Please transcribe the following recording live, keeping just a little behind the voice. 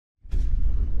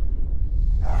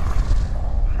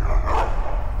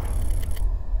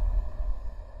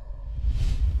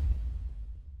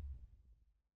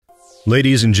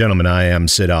Ladies and gentlemen, I am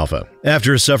SidAlpha.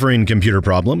 After suffering computer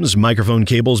problems, microphone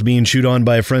cables being chewed on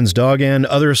by a friend's dog, and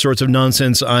other sorts of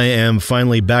nonsense, I am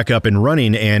finally back up and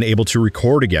running and able to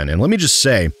record again. And let me just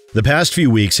say, the past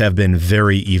few weeks have been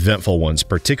very eventful ones,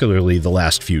 particularly the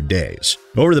last few days.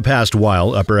 Over the past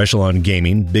while, Upper Echelon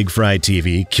Gaming,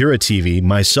 BigfryTV, KiraTV,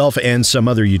 myself, and some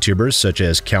other YouTubers such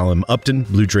as Callum Upton,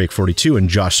 BlueDrake42, and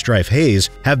Josh Strife Hayes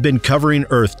have been covering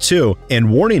Earth2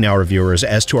 and warning our viewers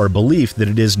as to our belief that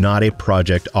it is not a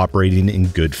project operating in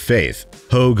good faith.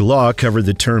 Hoeg Law covered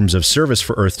the terms of service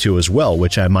for Earth2 as well,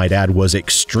 which I might add was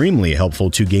extremely helpful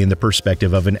to gain the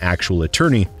perspective of an actual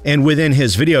attorney, and within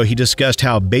his video he discussed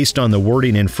how, based on the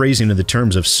wording and phrasing of the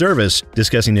terms of service,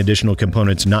 discussing additional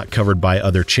components not covered by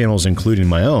other channels including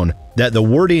my own, that the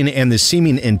wording and the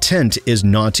seeming intent is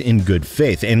not in good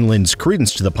faith and lends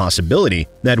credence to the possibility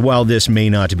that while this may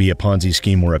not be a Ponzi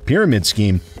scheme or a pyramid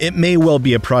scheme, it may well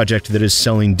be a project that is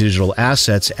selling digital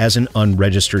assets as an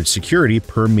unregistered security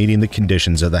per meeting the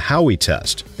conditions of the Hoeg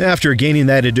test. After gaining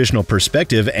that additional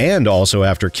perspective, and also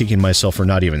after kicking myself for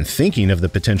not even thinking of the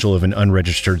potential of an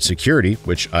unregistered security,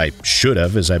 which I should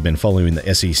have as I've been following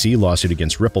the SEC lawsuit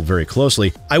against Ripple very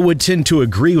closely, I would tend to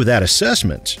agree with that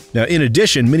assessment. Now, in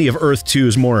addition, many of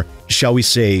Earth2's more, shall we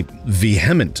say,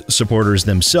 vehement supporters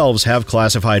themselves have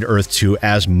classified Earth2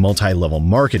 as multi-level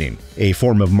marketing, a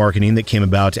form of marketing that came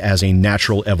about as a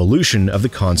natural evolution of the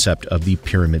concept of the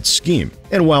pyramid scheme.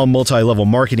 And while multi-level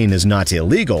marketing is not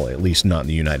illegal, at least not in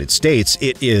the United States,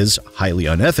 it is highly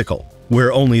unethical,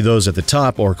 where only those at the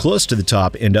top or close to the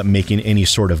top end up making any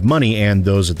sort of money, and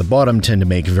those at the bottom tend to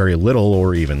make very little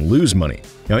or even lose money.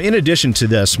 Now, in addition to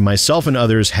this, myself and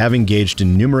others have engaged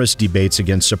in numerous debates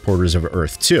against supporters of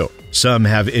Earth2. Some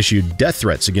have issued death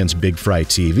threats against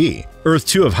BigfryTV.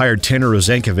 Earth2 have hired Tanner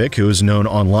Rozenkovic, who is known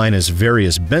online as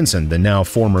Varius Benson, the now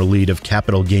former lead of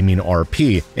Capital Gaming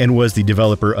RP, and was the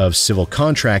developer of Civil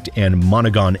Contract and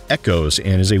Monogon Echoes,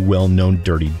 and is a well-known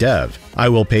dirty dev. I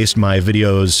will paste my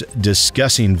videos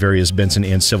discussing Varius Benson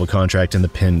and Civil Contract in the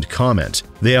pinned comment.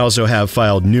 They also have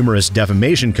filed numerous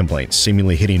defamation complaints,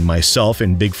 seemingly hitting myself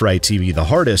and BigfryTV the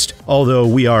hardest, although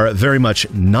we are very much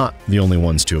not the only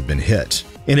ones to have been hit.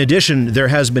 In addition, there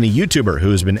has been a YouTuber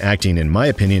who has been acting, in my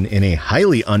opinion, in a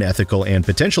highly unethical and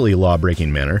potentially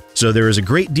law-breaking manner, so there is a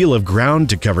great deal of ground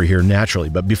to cover here naturally.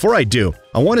 But before I do,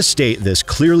 I want to state this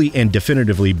clearly and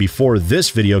definitively before this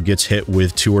video gets hit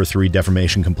with 2 or 3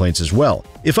 defamation complaints as well.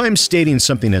 If I'm stating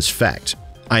something as fact,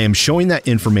 I am showing that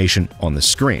information on the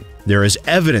screen. There is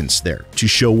evidence there to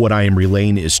show what I am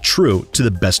relaying is true to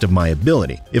the best of my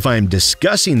ability. If I am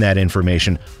discussing that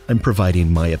information, I'm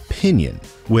providing my opinion,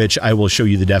 which I will show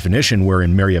you the definition where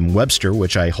in Merriam-Webster,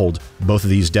 which I hold both of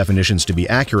these definitions to be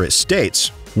accurate, states: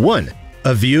 1.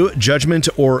 A view, judgment,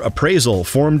 or appraisal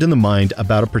formed in the mind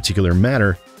about a particular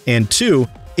matter, and 2.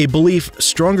 A belief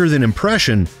stronger than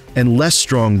impression and less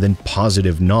strong than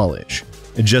positive knowledge.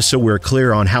 Just so we're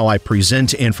clear on how I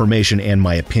present information and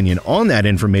my opinion on that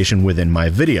information within my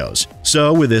videos.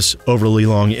 So with this overly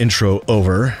long intro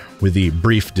over, with the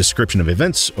brief description of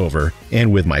events over,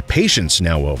 and with my patience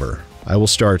now over, I will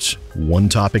start one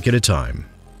topic at a time.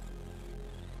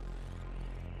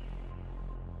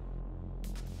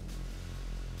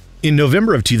 In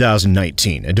November of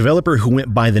 2019, a developer who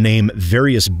went by the name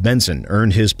Varius Benson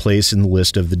earned his place in the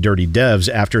list of the dirty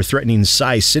devs after threatening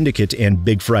Psy Syndicate and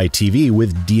BigfryTV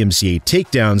with DMCA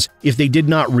takedowns if they did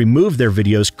not remove their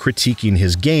videos critiquing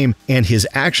his game and his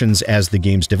actions as the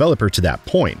game's developer to that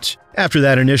point. After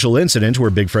that initial incident where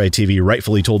BigfryTV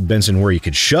rightfully told Benson where he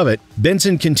could shove it,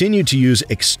 Benson continued to use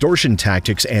extortion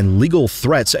tactics and legal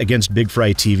threats against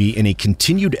BigfryTV in a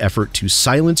continued effort to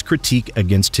silence critique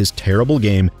against his terrible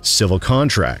game, Civil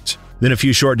Contract. Then a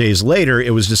few short days later, it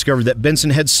was discovered that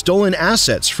Benson had stolen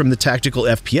assets from the tactical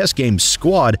FPS game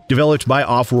Squad developed by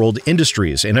Offworld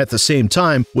Industries, and at the same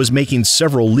time was making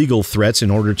several legal threats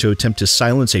in order to attempt to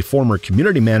silence a former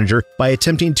community manager by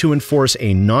attempting to enforce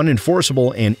a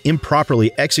non-enforceable and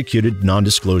improperly executed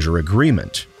non-disclosure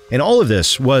agreement. And all of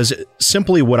this was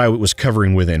simply what I was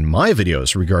covering within my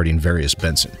videos regarding Varius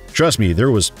Benson. Trust me,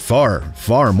 there was far,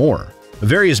 far more.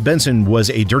 Varius Benson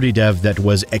was a dirty dev that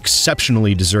was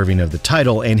exceptionally deserving of the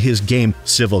title, and his game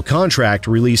Civil Contract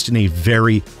released in a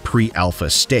very pre-alpha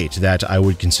state that I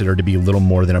would consider to be little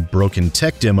more than a broken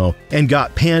tech demo, and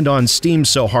got panned on Steam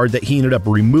so hard that he ended up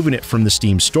removing it from the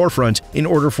Steam storefront in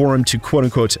order for him to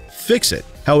quote-unquote fix it.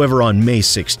 However, on May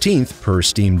 16th, per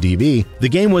SteamDB, the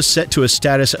game was set to a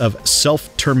status of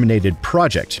self-terminated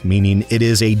project, meaning it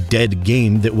is a dead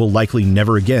game that will likely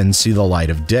never again see the light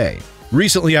of day.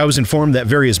 Recently, I was informed that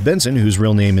Varius Benson, whose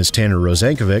real name is Tanner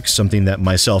Rosankovic, something that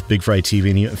myself, BigfryTV,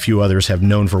 and a few others have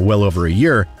known for well over a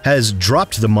year, has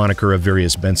dropped the moniker of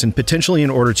Varius Benson, potentially in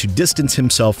order to distance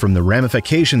himself from the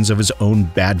ramifications of his own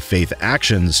bad faith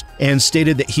actions, and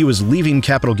stated that he was leaving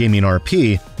Capital Gaming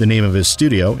RP, the name of his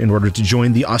studio, in order to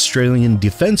join the Australian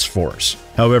Defence Force.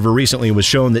 However, recently it was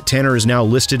shown that Tanner is now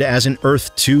listed as an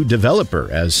Earth2 developer,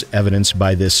 as evidenced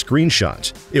by this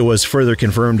screenshot. It was further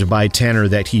confirmed by Tanner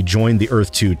that he joined the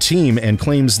Earth2 team and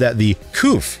claims that the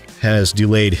COOF has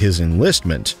delayed his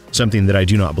enlistment, something that I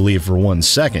do not believe for 1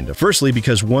 second. Firstly,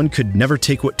 because one could never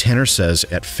take what Tanner says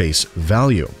at face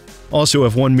value. Also,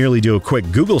 if one merely do a quick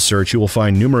Google search, you will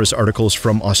find numerous articles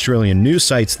from Australian news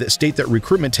sites that state that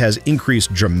recruitment has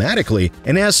increased dramatically,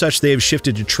 and as such they have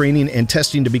shifted to training and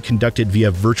testing to be conducted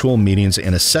via virtual meetings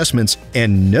and assessments,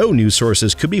 and no news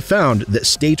sources could be found that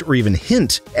state or even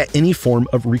hint at any form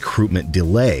of recruitment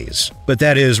delays. But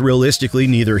that is realistically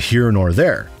neither here nor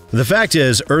there. The fact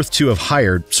is, Earth2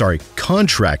 have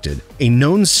contracted a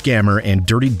known scammer and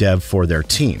dirty dev for their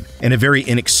team, and a very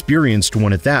inexperienced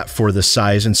one at that for the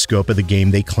size and scope of the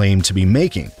game they claim to be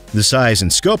making. The size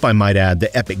and scope, I might add,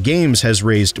 that Epic Games has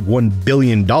raised $1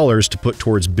 billion to put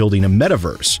towards building a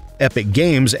metaverse. Epic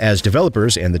Games, as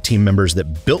developers and the team members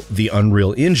that built the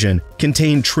Unreal Engine,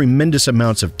 contain tremendous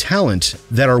amounts of talent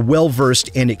that are well-versed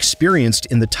and experienced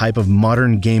in the type of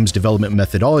modern games development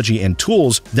methodology and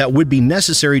tools that would be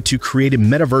necessary to create a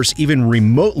metaverse even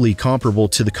remotely comparable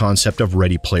to the concept of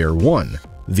Ready Player One.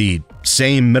 The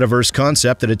same metaverse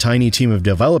concept that a tiny team of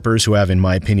developers who have, in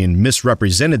my opinion,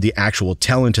 misrepresented the actual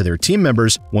talent of their team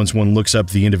members once one looks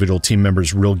up the individual team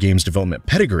members' real games development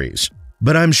pedigrees.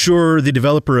 But I'm sure the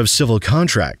developer of Civil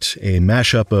Contract, a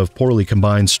mashup of poorly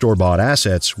combined store-bought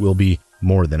assets, will be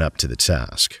more than up to the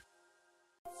task.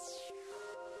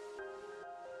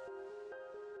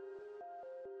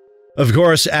 Of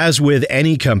course, as with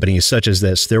any company such as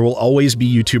this, there will always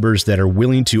be YouTubers that are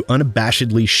willing to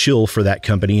unabashedly shill for that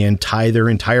company and tie their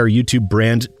entire YouTube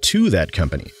brand to that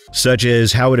company, such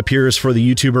as how it appears for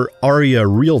the YouTuber Aria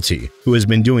Realty, who has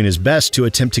been doing his best to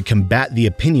attempt to combat the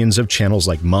opinions of channels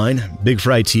like mine,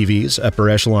 BigfryTV's, Upper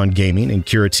Echelon Gaming, and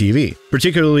KiraTV,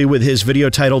 particularly with his video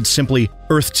titled simply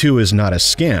Earth2 is not a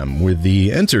scam, with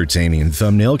the entertaining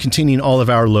thumbnail containing all of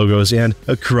our logos and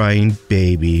a crying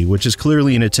baby, which is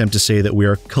clearly an attempt to say that we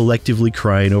are collectively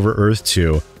crying over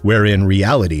Earth2, where in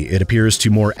reality it appears to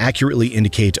more accurately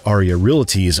indicate Aria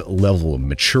Realty's level of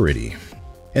maturity.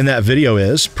 And that video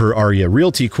is, per Aria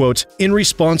Realty, quote, in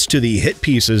response to the hit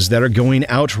pieces that are going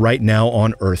out right now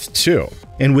on Earth2.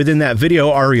 And within that video,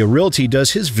 Aria Realty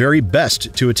does his very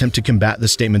best to attempt to combat the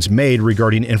statements made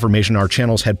regarding information our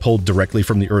channels had pulled directly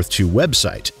from the Earth2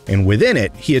 website. And within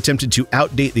it, he attempted to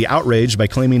outdate the outrage by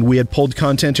claiming we had pulled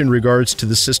content in regards to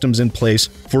the systems in place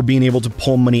for being able to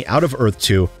pull money out of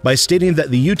Earth2 by stating that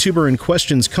the YouTuber in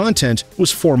question's content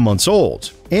was 4 months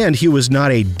old. And he was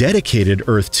not a dedicated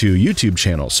Earth2 YouTube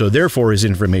channel, so therefore his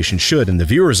information should, in the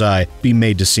viewer's eye, be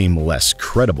made to seem less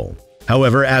credible.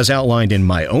 However, as outlined in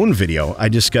my own video, I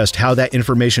discussed how that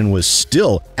information was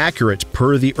still accurate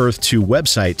per the Earth2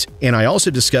 website, and I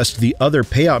also discussed the other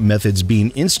payout methods being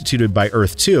instituted by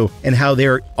Earth2 and how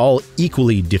they're all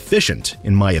equally deficient,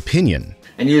 in my opinion.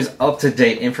 And use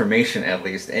up-to-date information, at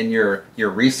least, in your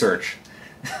research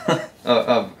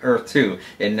of Earth2,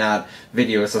 and not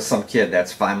videos of some kid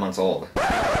that's 5 months old.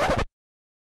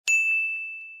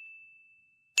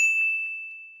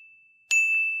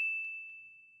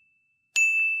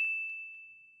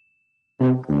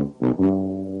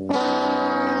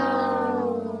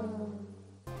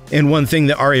 And one thing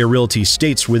that Aria Realty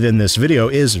states within this video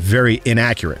is very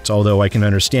inaccurate, although I can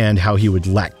understand how he would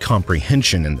lack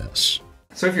comprehension in this.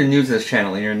 So if you're new to this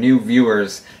channel and you're new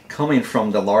viewers coming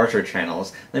from the larger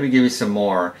channels, let me give you some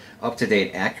more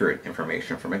up-to-date, accurate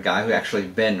information from a guy who actually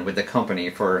been with the company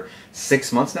for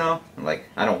 6 months now. Like,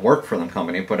 I don't work for the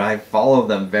company, but I follow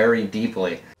them very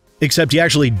deeply. Except he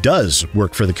actually does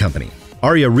work for the company.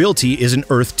 Aria Realty is an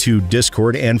Earth2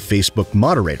 Discord and Facebook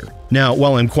moderator. Now,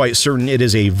 while I'm quite certain it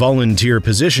is a volunteer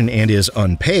position and is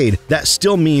unpaid, that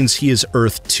still means he is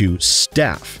Earth2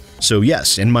 staff. So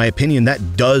yes, in my opinion,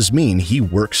 that does mean he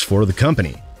works for the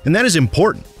company. And that is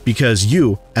important because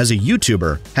you, as a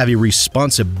YouTuber, have a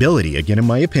responsibility, again in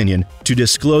my opinion, to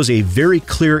disclose a very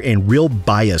clear and real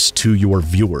bias to your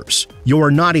viewers. You are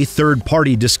not a third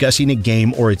party discussing a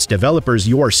game or its developers,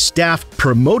 you are staff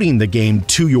promoting the game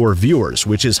to your viewers,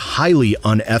 which is highly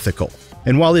unethical.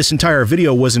 And while this entire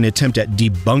video was an attempt at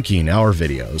debunking our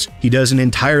videos, he does an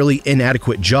entirely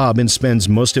inadequate job and spends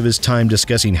most of his time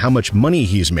discussing how much money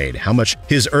he's made, how much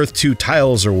his Earth2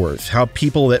 tiles are worth, how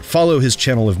people that follow his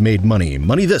channel have made money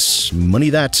this, money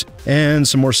that, and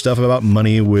some more stuff about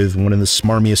money with one of the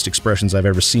smarmiest expressions I've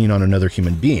ever seen on another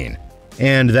human being.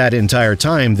 And that entire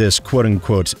time, this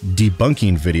quote-unquote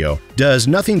debunking video does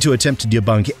nothing to attempt to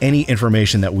debunk any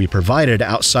information that we provided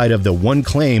outside of the one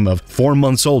claim of 4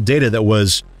 months old data that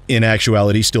was, in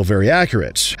actuality, still very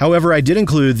accurate. However, I did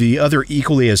include the other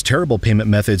equally as terrible payment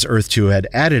methods Earth2 had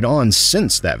added on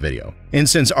since that video. And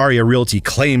since Aria Realty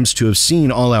claims to have seen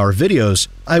all our videos,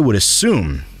 I would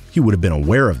assume he would have been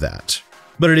aware of that.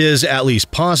 But it is at least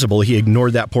possible he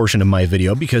ignored that portion of my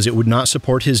video because it would not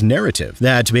support his narrative.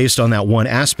 That, based on that one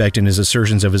aspect in his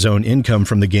assertions of his own income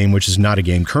from the game, which is not a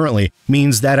game currently,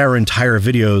 means that our entire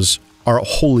videos are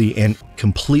wholly and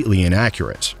completely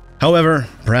inaccurate. However,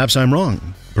 perhaps I'm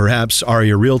wrong. Perhaps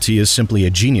Aria Realty is simply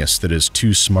a genius that is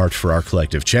too smart for our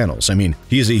collective channels. I mean,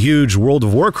 he's a huge World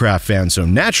of Warcraft fan, so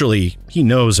naturally, he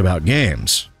knows about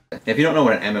games. If you don't know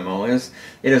what an MMO is,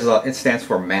 it stands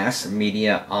for Mass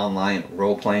Media Online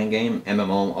Role-Playing Game,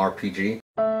 MMORPG.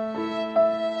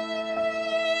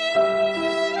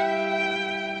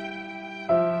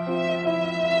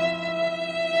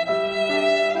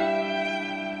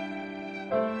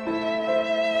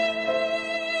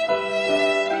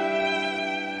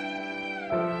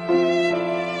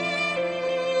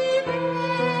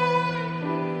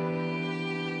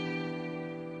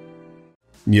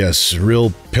 Yes,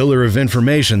 real pillar of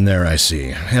information there, I see.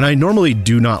 And I normally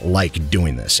do not like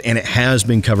doing this, and it has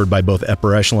been covered by both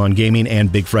Upper Echelon Gaming and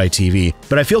BigfryTV,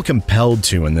 but I feel compelled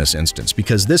to in this instance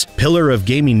because this pillar of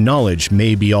gaming knowledge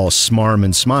may be all smarm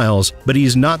and smiles, but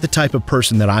he's not the type of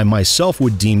person that I myself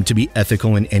would deem to be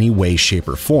ethical in any way, shape,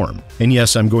 or form. And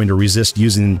yes, I'm going to resist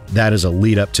using that as a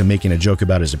lead up to making a joke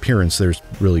about his appearance. There's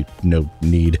really no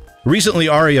need. Recently,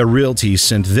 Aria Realty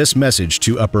sent this message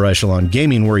to Upper Echelon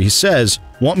Gaming where he says,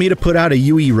 "Want me to put out a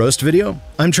UE roast video?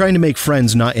 I'm trying to make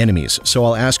friends, not enemies, so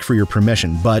I'll ask for your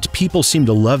permission, but people seem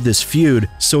to love this feud,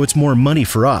 so it's more money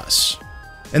for us."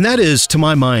 And that is, to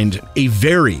my mind, a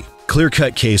very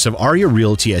clear-cut case of Aria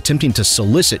Realty attempting to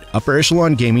solicit Upper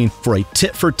Echelon Gaming for a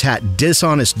tit-for-tat,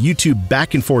 dishonest YouTube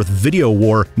back-and-forth video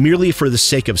war merely for the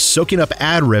sake of soaking up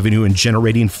ad revenue and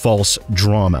generating false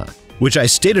drama. Which I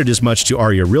stated as much to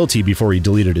Aria Realty before he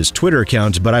deleted his Twitter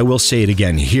account, but I will say it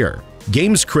again here.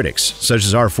 Games critics, such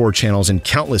as our 4 channels and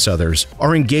countless others,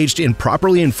 are engaged in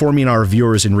properly informing our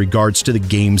viewers in regards to the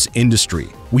games industry.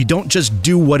 We don't just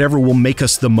do whatever will make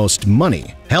us the most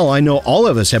money. Hell, I know all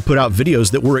of us have put out videos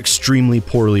that were extremely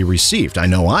poorly received. I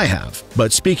know I have.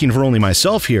 But speaking for only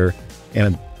myself here,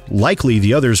 and likely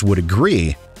the others would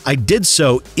agree, I did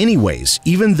so anyways,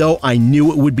 even though I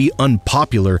knew it would be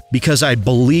unpopular because I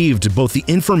believed both the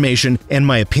information and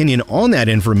my opinion on that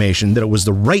information that it was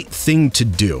the right thing to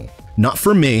do. Not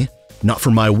for me, not for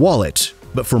my wallet,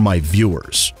 but for my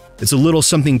viewers. It's a little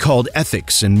something called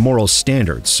ethics and moral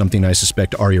standards, something I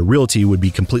suspect Aria Realty would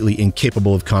be completely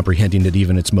incapable of comprehending at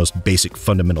even its most basic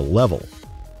fundamental level.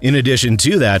 In addition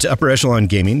to that, Upper Echelon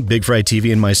Gaming,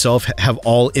 BigfryTV, and myself have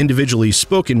all individually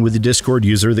spoken with the Discord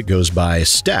user that goes by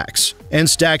Stax. And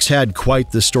Stax had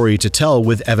quite the story to tell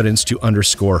with evidence to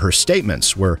underscore her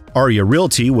statements, where Aria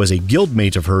Realty was a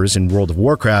guildmate of hers in World of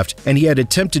Warcraft, and he had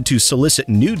attempted to solicit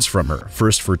nudes from her,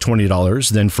 first for $20,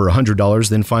 then for $100,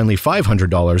 then finally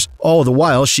 $500, all the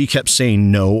while she kept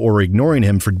saying no or ignoring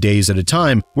him for days at a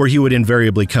time, where he would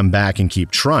invariably come back and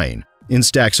keep trying. In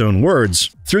Stack's own words,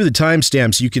 "Through the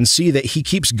timestamps, you can see that he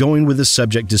keeps going with the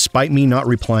subject despite me not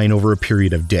replying over a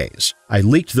period of days. I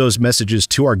leaked those messages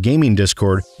to our gaming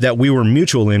Discord that we were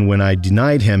mutual in when I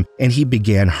denied him, and he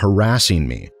began harassing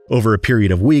me. Over a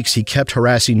period of weeks, he kept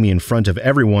harassing me in front of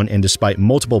everyone, and despite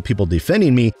multiple people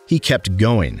defending me, he kept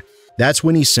going. That's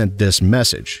when he sent this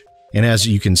message. And as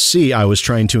you can see, I was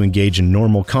trying to engage in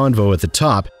normal convo at the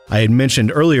top. I had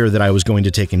mentioned earlier that I was going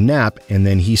to take a nap, and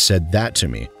then he said that to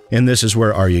me. And this is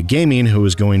where Aria Gaming, who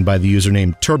is going by the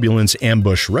username Turbulence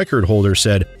Ambush Record Holder,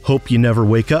 said, 'Hope you never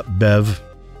wake up, Bev.'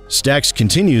 Stax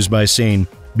continues by saying,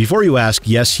 'Before you ask,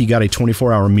 yes, he got a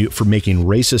 24-hour mute for making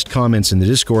racist comments in the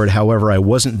Discord. However, I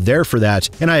wasn't there for that,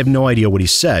 and I have no idea what he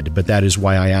said, but that is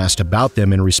why I asked about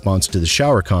them in response to the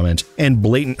shower comment and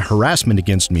blatant harassment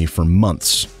against me for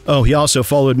months. Oh, he also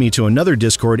followed me to another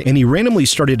Discord, and he randomly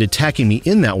started attacking me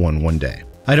in that one day.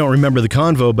 I don't remember the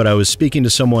convo, but I was speaking to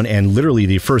someone, and literally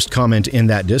the first comment in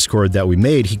that Discord that we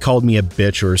made, he called me a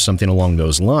bitch or something along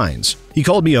those lines. He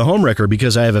called me a homewrecker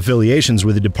because I have affiliations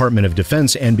with the Department of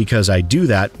Defense, and because I do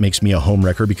that makes me a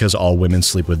homewrecker because all women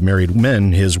sleep with married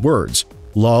men, his words.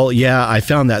 Lol, yeah, I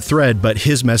found that thread, but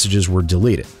his messages were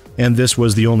deleted. And this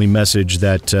was the only message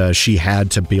that she had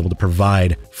to be able to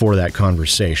provide for that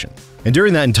conversation. And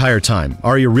during that entire time,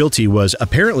 Aria Realty was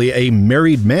apparently a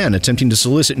married man attempting to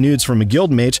solicit nudes from a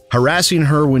guildmate, harassing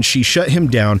her when she shut him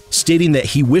down, stating that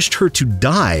he wished her to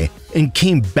die, and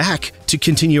came back to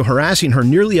continue harassing her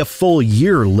nearly a full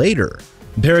year later.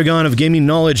 Paragon of gaming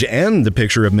knowledge and the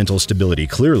picture of mental stability,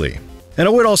 clearly. And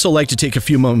I would also like to take a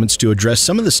few moments to address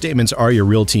some of the statements Aria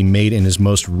Realty made in his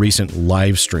most recent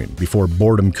live stream before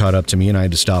boredom caught up to me and I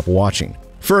had to stop watching.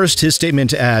 First, his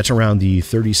statement at around the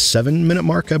 37-minute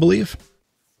mark, I believe.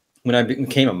 When I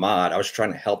became a mod, I was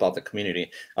trying to help out the community.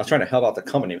 I was trying to help out the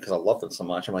company because I loved it so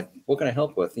much. I'm like, what can I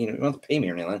help with? You don't have to pay me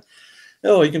or anything.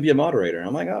 No, you can be a moderator.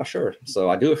 I'm like, oh, sure. So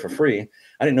I do it for free.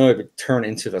 I didn't know it would turn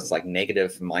into this like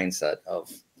negative mindset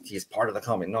of he's part of the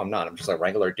company. No, I'm not. I'm just a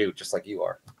regular dude, just like you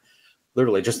are.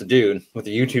 Literally just a dude with a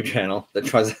YouTube channel that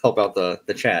tries to help out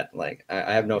the chat. Like,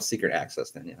 I have no secret access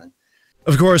to anything.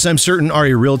 Of course, I'm certain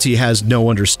Aria Realty has no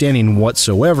understanding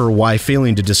whatsoever why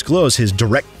failing to disclose his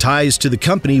direct ties to the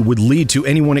company would lead to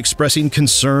anyone expressing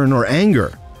concern or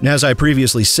anger. And as I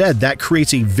previously said, that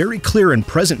creates a very clear and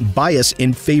present bias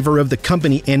in favor of the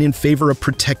company and in favor of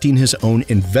protecting his own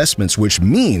investments, which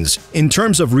means, in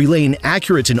terms of relaying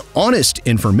accurate and honest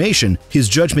information, his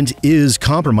judgment is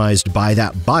compromised by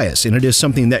that bias, and it is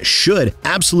something that should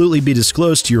absolutely be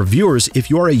disclosed to your viewers if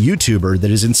you are a YouTuber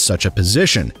that is in such a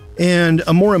position. And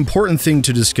a more important thing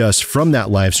to discuss from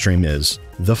that live stream is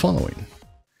the following.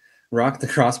 Rock the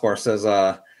Crossbar says,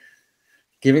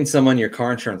 giving someone your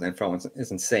car insurance info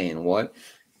is insane. What?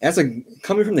 As a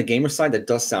coming from the gamer side, that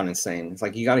does sound insane. It's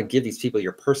like you got to give these people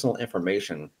your personal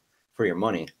information for your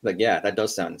money. Like, yeah, that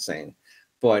does sound insane.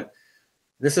 But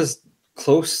this is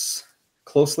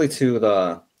closely to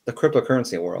the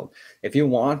cryptocurrency world. If you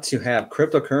want to have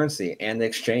cryptocurrency and the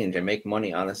exchange and make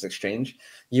money on this exchange,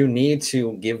 you need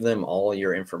to give them all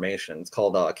your information. It's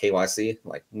called KYC,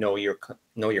 like know your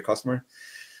customer.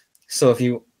 So if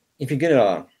you get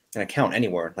an account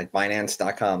anywhere, like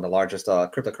Binance.com, the largest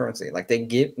cryptocurrency, like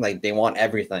they want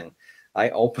everything. I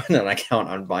opened an account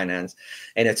on Binance,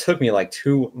 and it took me like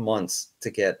 2 months to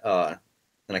get an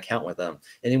account with them,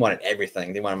 and they wanted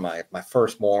everything. They wanted my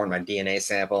firstborn, my DNA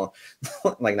sample,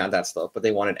 like not that stuff, but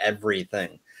they wanted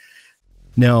everything.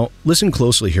 Now, listen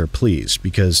closely here, please,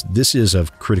 because this is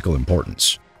of critical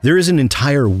importance. There is an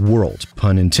entire world,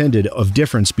 pun intended, of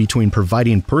difference between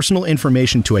providing personal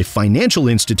information to a financial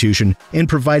institution and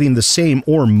providing the same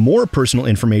or more personal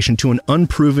information to an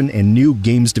unproven and new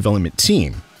games development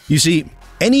team. You see,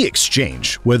 any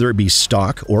exchange, whether it be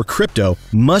stock or crypto,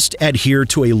 must adhere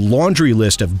to a laundry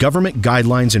list of government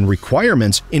guidelines and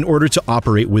requirements in order to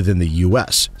operate within the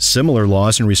US. Similar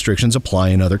laws and restrictions apply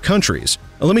in other countries.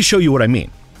 Now, let me show you what I mean.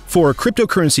 For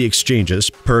cryptocurrency exchanges,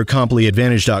 per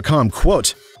ComplyAdvantage.com,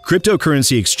 quote,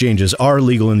 "Cryptocurrency exchanges are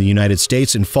legal in the United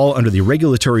States and fall under the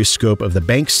regulatory scope of the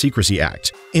Bank Secrecy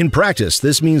Act. In practice,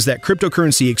 this means that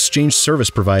cryptocurrency exchange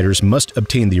service providers must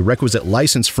obtain the requisite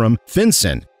license from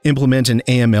FinCEN, implement an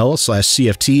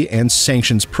AML/CFT and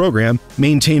sanctions program,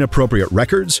 maintain appropriate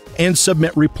records, and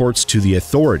submit reports to the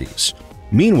authorities."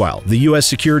 Meanwhile, the U.S.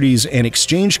 Securities and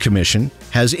Exchange Commission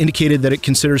has indicated that it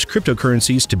considers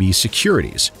cryptocurrencies to be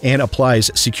securities and applies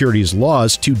securities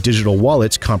laws to digital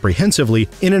wallets comprehensively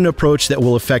in an approach that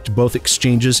will affect both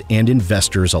exchanges and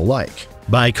investors alike.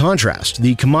 By contrast,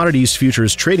 the Commodities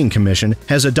Futures Trading Commission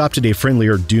has adopted a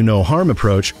friendlier do-no-harm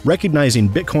approach, recognizing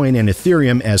Bitcoin and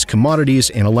Ethereum as commodities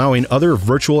and allowing other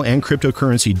virtual and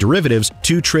cryptocurrency derivatives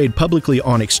to trade publicly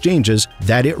on exchanges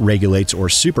that it regulates or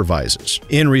supervises.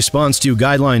 In response to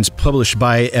guidelines published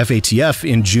by FATF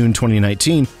in June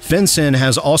 2019, FinCEN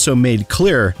has also made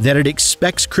clear that it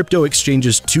expects crypto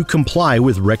exchanges to comply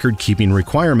with record-keeping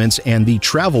requirements and the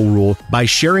travel rule by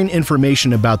sharing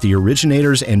information about the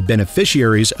originators and beneficiaries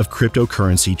of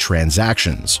cryptocurrency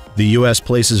transactions. The U.S.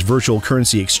 places virtual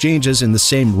currency exchanges in the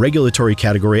same regulatory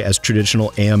category as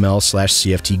traditional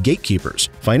AML/CFT gatekeepers,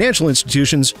 financial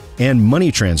institutions, and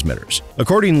money transmitters.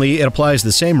 Accordingly, it applies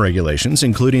the same regulations,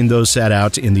 including those set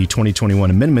out in the 2021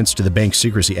 amendments to the Bank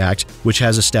Secrecy Act, which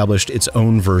has established its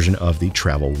own version of the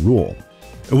travel rule.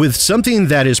 With something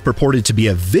that is purported to be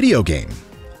a video game,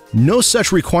 no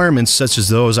such requirements such as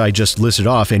those I just listed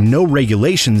off and no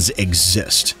regulations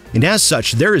exist. And as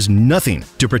such, there is nothing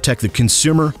to protect the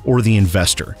consumer or the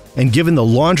investor. And given the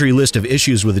laundry list of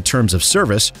issues with the terms of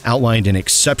service, outlined in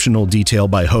exceptional detail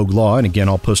by Hoeg Law, and again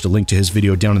I'll post a link to his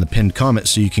video down in the pinned comment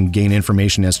so you can gain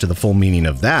information as to the full meaning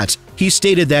of that, he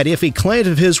stated that if a client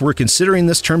of his were considering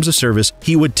this terms of service,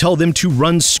 he would tell them to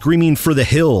run screaming for the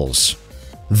hills.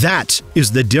 That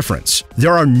is the difference.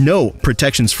 There are no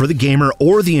protections for the gamer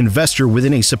or the investor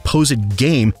within a supposed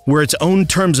game where its own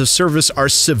terms of service are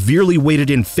severely weighted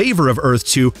in favor of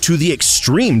Earth2 to the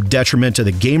extreme detriment of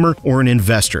the gamer or an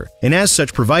investor. And as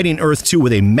such, providing Earth2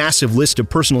 with a massive list of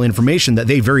personal information that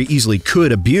they very easily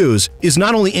could abuse is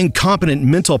not only incompetent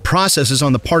mental processes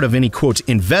on the part of any quote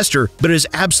investor, but is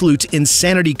absolute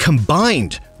insanity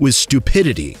combined with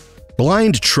stupidity.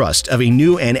 Blind trust of a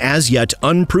new and as yet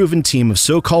unproven team of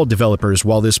so-called developers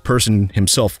while this person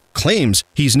himself claims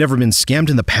he's never been scammed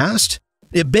in the past?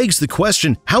 It begs the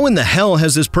question, how in the hell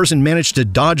has this person managed to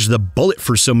dodge the bullet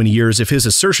for so many years if his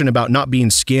assertion about not being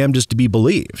scammed is to be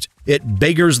believed? It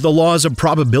beggars the laws of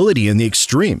probability in the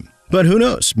extreme. But who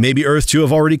knows, maybe Earth2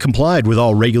 have already complied with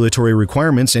all regulatory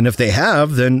requirements, and if they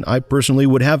have, then I personally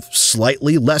would have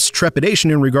slightly less trepidation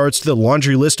in regards to the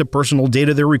laundry list of personal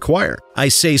data they require. I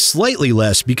say slightly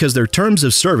less because their terms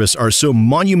of service are so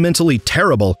monumentally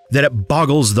terrible that it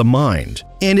boggles the mind.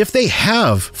 And if they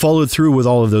have followed through with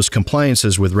all of those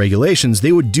compliances with regulations,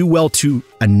 they would do well to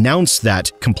announce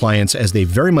that compliance, as they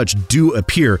very much do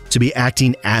appear to be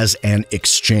acting as an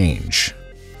exchange.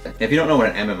 If you don't know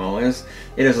what an MMO is,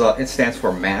 it stands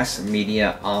for Mass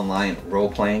Media Online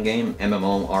Role-Playing Game,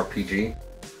 MMORPG.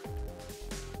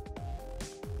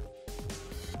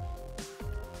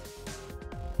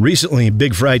 Recently,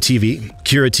 BigfryTV,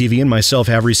 KiraTV, and myself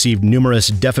have received numerous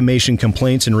defamation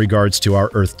complaints in regards to our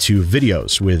Earth2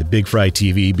 videos, with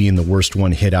BigfryTV being the worst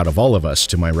one hit out of all of us,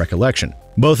 to my recollection.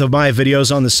 Both of my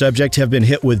videos on the subject have been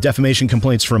hit with defamation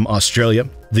complaints from Australia,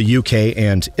 the UK,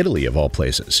 and Italy, of all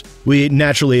places. We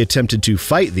naturally attempted to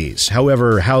fight these.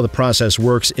 However, how the process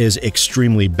works is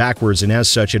extremely backwards, and as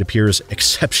such, it appears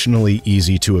exceptionally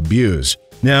easy to abuse.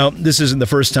 Now, this isn't the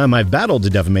first time I've battled a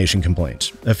defamation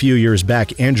complaint. A few years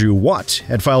back, Andrew Watt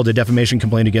had filed a defamation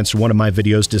complaint against one of my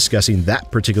videos discussing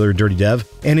that particular Dirty Dev,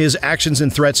 and his actions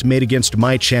and threats made against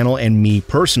my channel and me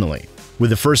personally. With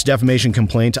the first defamation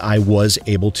complaint, I was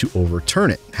able to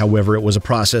overturn it. However, it was a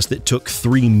process that took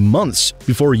 3 months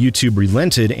before YouTube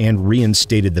relented and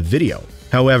reinstated the video.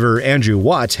 However, Andrew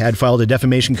Watt had filed a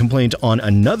defamation complaint on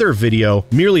another video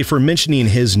merely for mentioning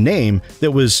his name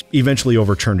that was eventually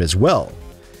overturned as well.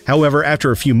 However,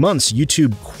 after a few months,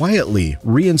 YouTube quietly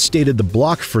reinstated the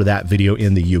block for that video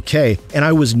in the UK, and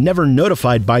I was never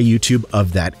notified by YouTube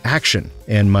of that action,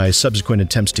 and my subsequent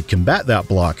attempts to combat that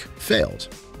block failed.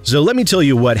 So let me tell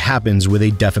you what happens with a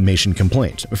defamation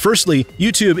complaint. Firstly,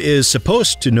 YouTube is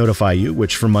supposed to notify you,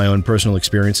 which from my own personal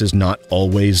experience is not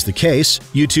always the case.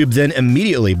 YouTube then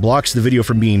immediately blocks the video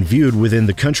from being viewed within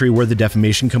the country where the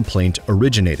defamation complaint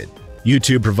originated.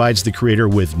 YouTube provides the creator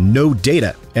with no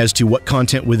data as to what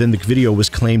content within the video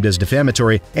was claimed as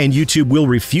defamatory, and YouTube will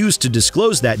refuse to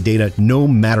disclose that data no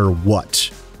matter what.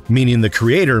 Meaning the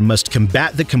creator must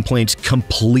combat the complaint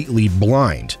completely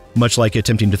blind, much like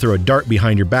attempting to throw a dart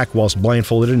behind your back whilst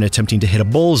blindfolded and attempting to hit a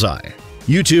bullseye.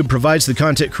 YouTube provides the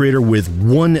content creator with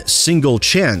one single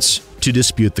chance to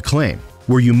dispute the claim,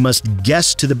 where you must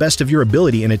guess to the best of your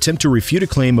ability and attempt to refute a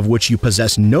claim of which you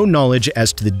possess no knowledge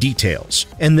as to the details.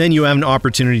 And then you have an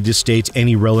opportunity to state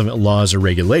any relevant laws or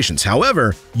regulations.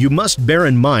 However, you must bear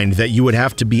in mind that you would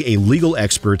have to be a legal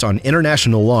expert on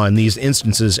international law in these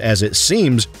instances, as it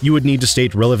seems you would need to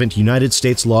state relevant United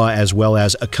States law as well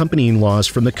as accompanying laws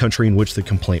from the country in which the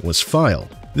complaint was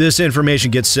filed. This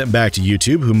information gets sent back to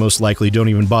YouTube, who most likely don't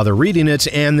even bother reading it,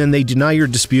 and then they deny your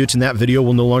dispute, and that video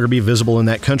will no longer be visible in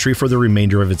that country for the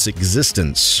remainder of its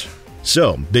existence.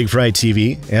 So,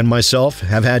 BigfryTV and myself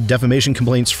have had defamation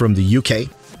complaints from the UK,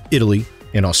 Italy,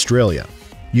 and Australia.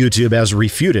 YouTube has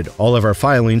refuted all of our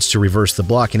filings to reverse the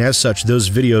block, and as such, those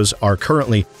videos are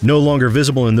currently no longer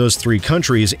visible in those 3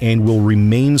 countries and will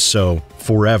remain so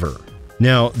forever.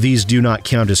 Now, these do not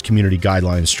count as community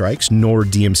guideline strikes nor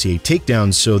DMCA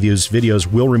takedowns, so those videos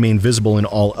will remain visible in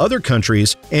all other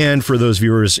countries, and for those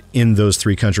viewers in those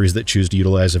 3 countries that choose to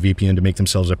utilize a VPN to make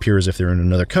themselves appear as if they're in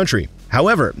another country.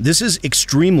 However, this is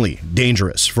extremely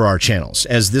dangerous for our channels.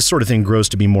 As this sort of thing grows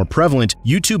to be more prevalent,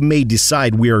 YouTube may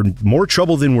decide we are more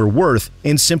trouble than we're worth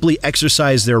and simply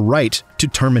exercise their right to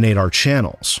terminate our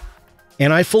channels.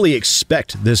 And I fully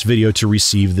expect this video to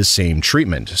receive the same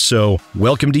treatment. So,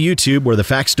 welcome to YouTube, where the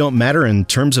facts don't matter and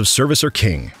terms of service are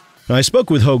king. Now, I spoke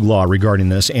with Hoeg regarding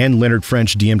this, and Leonard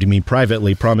DM'd me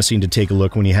privately, promising to take a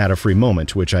look when he had a free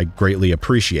moment, which I greatly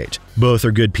appreciate. Both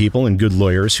are good people and good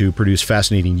lawyers who produce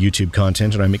fascinating YouTube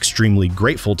content, and I'm extremely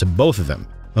grateful to both of them.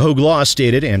 Hoeg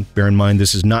stated, and bear in mind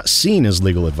this is not seen as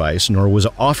legal advice, nor was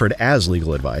offered as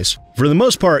legal advice, for the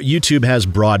most part, YouTube has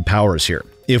broad powers here.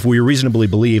 If we reasonably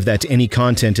believe that any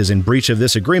content is in breach of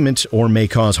this agreement or may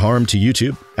cause harm to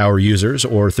YouTube, our users,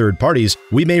 or third parties,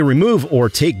 we may remove or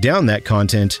take down that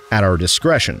content at our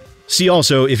discretion. See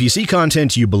also, if you see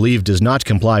content you believe does not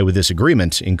comply with this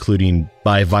agreement, including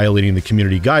by violating the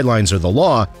community guidelines or the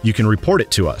law, you can report it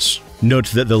to us. Note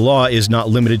that the law is not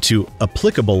limited to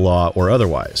applicable law or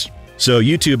otherwise. So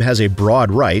YouTube has a broad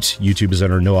right, YouTube is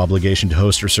under no obligation to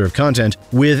host or serve content,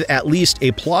 with at least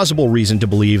a plausible reason to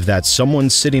believe that someone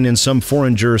sitting in some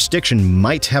foreign jurisdiction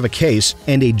might have a case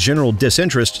and a general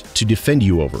disinterest to defend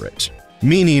you over it.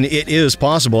 Meaning it is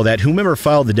possible that whomever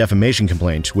filed the defamation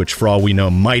complaint, which for all we know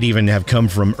might even have come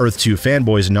from Earth2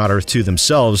 fanboys and not Earth2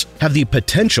 themselves, have the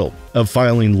potential of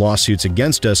filing lawsuits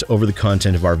against us over the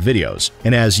content of our videos.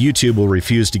 And as YouTube will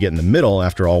refuse to get in the middle,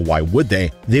 after all, why would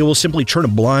they? They will simply turn a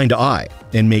blind eye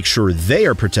and make sure they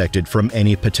are protected from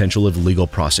any potential of legal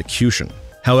prosecution.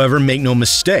 However, make no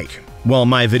mistake, while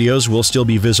my videos will still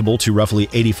be visible to roughly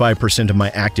 85% of my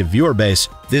active viewer base,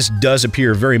 this does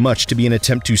appear very much to be an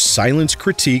attempt to silence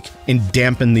critique and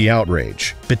dampen the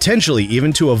outrage, potentially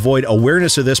even to avoid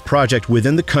awareness of this project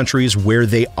within the countries where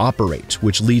they operate,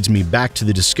 which leads me back to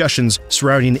the discussions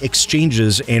surrounding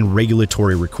exchanges and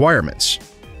regulatory requirements.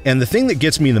 And the thing that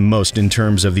gets me the most in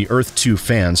terms of the Earth2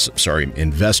 fans,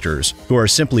 investors, who are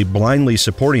simply blindly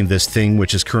supporting this thing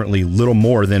which is currently little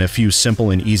more than a few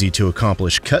simple and easy to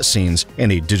accomplish cutscenes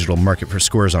and a digital market for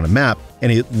squares on a map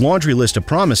and a laundry list of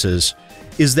promises,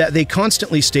 is that they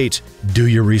constantly state, do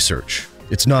your research,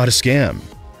 it's not a scam.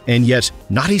 And yet,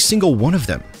 not a single one of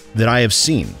them that I have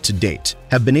seen to date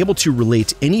have been able to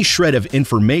relate any shred of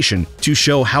information to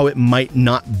show how it might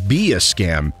not be a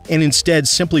scam, and instead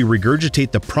simply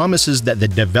regurgitate the promises that the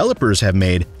developers have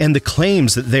made and the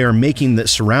claims that they are making that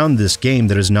surround this game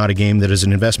that is not a game, that is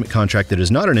an investment contract, that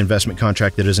is not an investment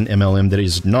contract, that is an MLM, that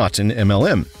is not an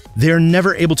MLM. They are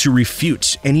never able to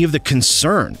refute any of the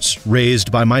concerns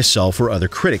raised by myself or other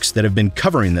critics that have been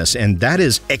covering this, and that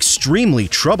is extremely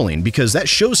troubling because that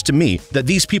shows to me that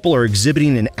these people are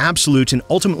exhibiting an absolute and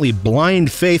ultimately blind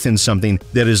faith in something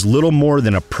that is little more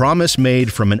than a promise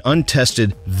made from an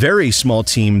untested, very small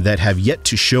team that have yet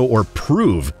to show or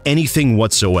prove anything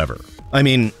whatsoever. I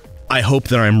mean, I hope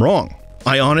that I'm wrong.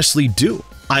 I honestly do.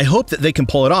 I hope that they can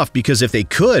pull it off because if they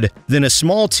could, then a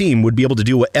small team would be able to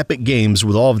do what Epic Games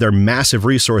with all of their massive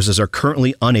resources are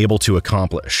currently unable to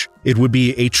accomplish. It would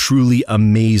be a truly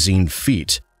amazing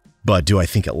feat. But do I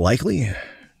think it likely?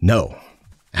 No,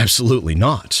 absolutely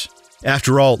not.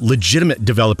 After all, legitimate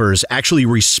developers actually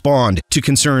respond to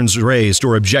concerns raised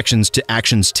or objections to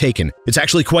actions taken. It's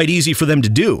actually quite easy for them to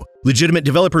do. Legitimate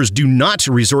developers do not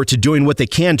resort to doing what they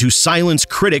can to silence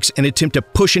critics and attempt to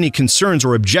push any concerns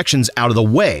or objections out of the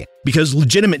way, because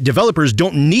legitimate developers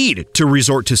don't need to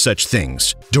resort to such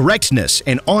things. Directness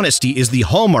and honesty is the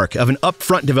hallmark of an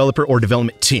upfront developer or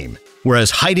development team, whereas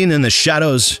hiding in the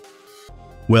shadows,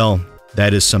 well,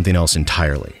 that is something else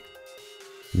entirely.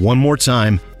 One more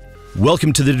time,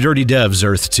 welcome to the Dirty Devs,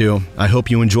 Earth2. I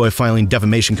hope you enjoy filing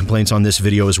defamation complaints on this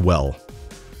video as well.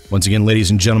 Once again,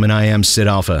 ladies and gentlemen, I am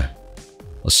SidAlpha.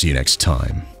 I'll see you next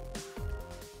time.